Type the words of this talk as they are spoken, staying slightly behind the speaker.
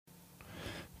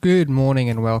Good morning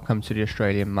and welcome to the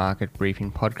Australian Market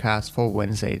Briefing podcast for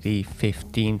Wednesday, the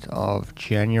 15th of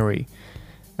January.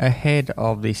 Ahead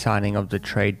of the signing of the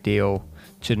trade deal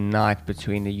tonight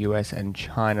between the US and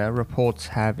China, reports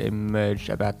have emerged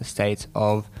about the state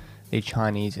of the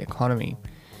Chinese economy.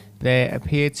 There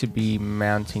appear to be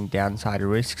mounting downside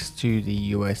risks to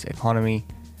the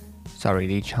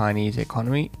the Chinese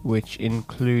economy, which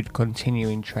include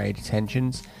continuing trade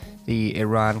tensions, the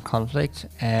Iran conflict,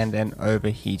 and an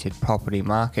overheated property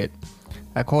market.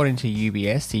 According to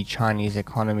UBS, the Chinese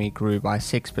economy grew by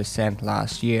 6%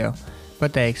 last year,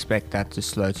 but they expect that to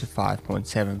slow to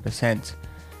 5.7%.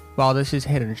 While this is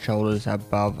head and shoulders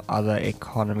above other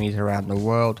economies around the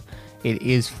world, it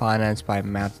is financed by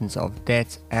mountains of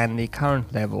debt, and the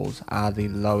current levels are the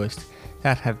lowest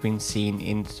that have been seen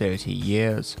in 30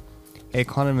 years.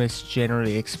 Economists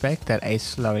generally expect that a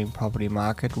slowing property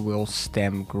market will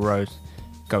stem growth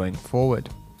going forward.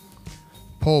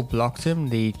 Paul Blockton,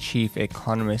 the chief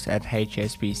economist at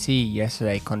HSBC,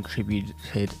 yesterday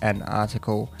contributed an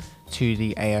article to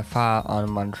the AFR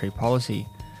on monetary policy.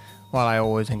 While I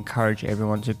always encourage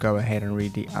everyone to go ahead and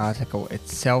read the article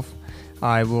itself,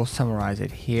 I will summarize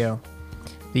it here.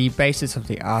 The basis of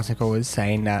the article is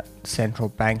saying that central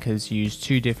bankers use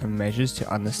two different measures to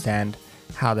understand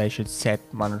how they should set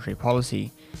monetary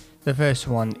policy. The first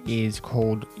one is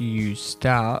called U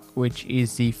star, which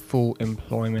is the full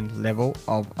employment level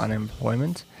of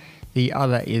unemployment. The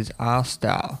other is R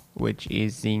star, which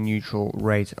is the neutral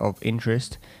rate of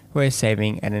interest, where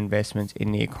saving and investment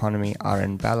in the economy are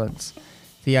in balance.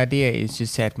 The idea is to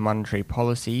set monetary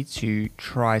policy to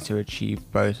try to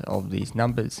achieve both of these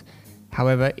numbers.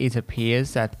 However, it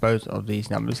appears that both of these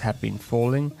numbers have been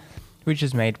falling, which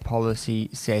has made policy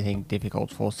setting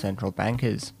difficult for central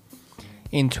bankers.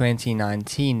 In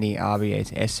 2019, the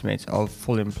RBA's estimate of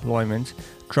full employment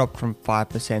dropped from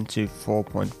 5% to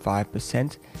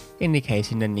 4.5%,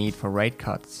 indicating the need for rate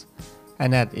cuts.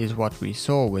 And that is what we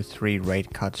saw with 3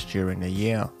 rate cuts during the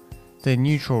year. The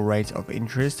neutral rate of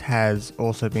interest has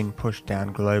also been pushed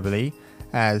down globally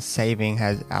as saving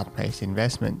has outpaced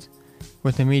investment.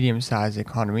 With a medium-sized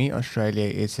economy, Australia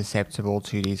is susceptible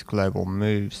to these global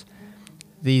moves.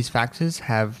 These factors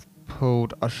have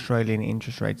pulled Australian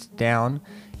interest rates down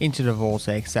into the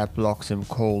vortex that Blockton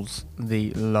calls the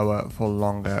lower for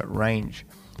longer range.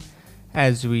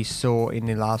 As we saw in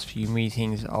the last few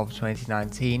meetings of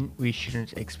 2019, we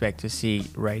shouldn't expect to see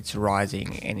rates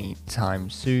rising anytime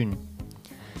soon.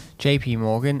 JP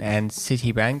Morgan and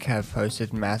Citibank have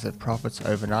posted massive profits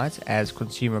overnight as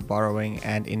consumer borrowing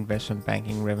and investment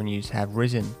banking revenues have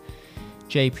risen.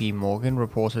 JP Morgan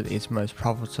reported its most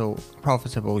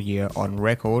profitable year on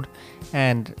record,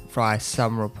 and by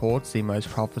some reports the most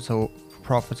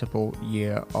profitable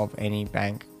year of any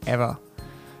bank ever.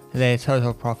 Their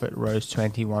total profit rose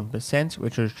 21%,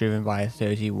 which was driven by a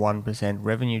 31%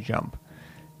 revenue jump.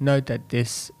 Note that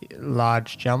this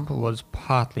large jump was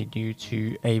partly due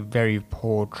to a very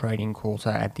poor trading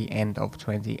quarter at the end of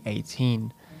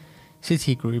 2018.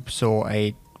 Citigroup saw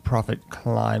a profit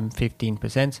climb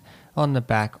 15% on the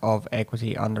back of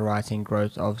equity underwriting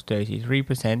growth of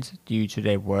 33% due to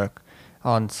their work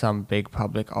on some big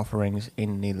public offerings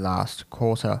in the last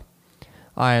quarter.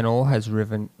 Iron ore has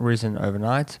risen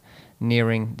overnight,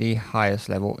 nearing the highest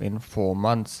level in 4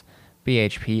 months.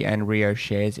 BHP and Rio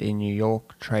shares in New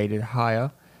York traded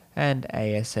higher, and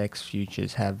ASX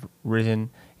futures have risen,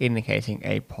 indicating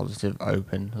a positive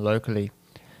open locally.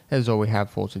 That's all we have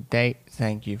for today.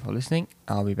 Thank you for listening.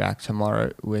 I'll be back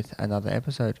tomorrow with another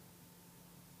episode.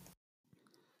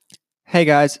 Hey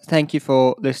guys, thank you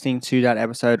for listening to that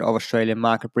episode of Australian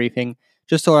Market Briefing.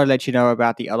 Just thought I'd let you know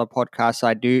about the other podcast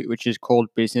I do, which is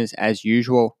called Business as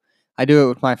Usual. I do it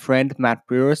with my friend Matt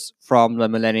Brewis from the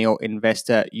Millennial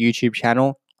Investor YouTube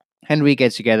channel, and we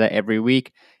get together every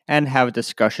week and have a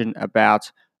discussion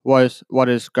about what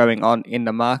is going on in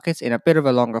the markets in a bit of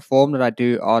a longer form that I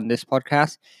do on this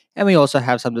podcast. And we also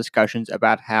have some discussions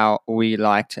about how we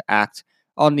like to act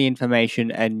on the information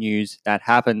and news that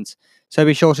happens. So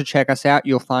be sure to check us out.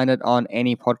 You'll find it on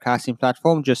any podcasting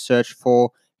platform. Just search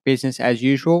for Business as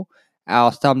Usual.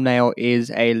 Our thumbnail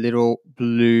is a little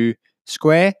blue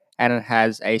square and it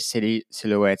has a city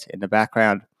silhouette in the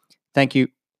background. Thank you.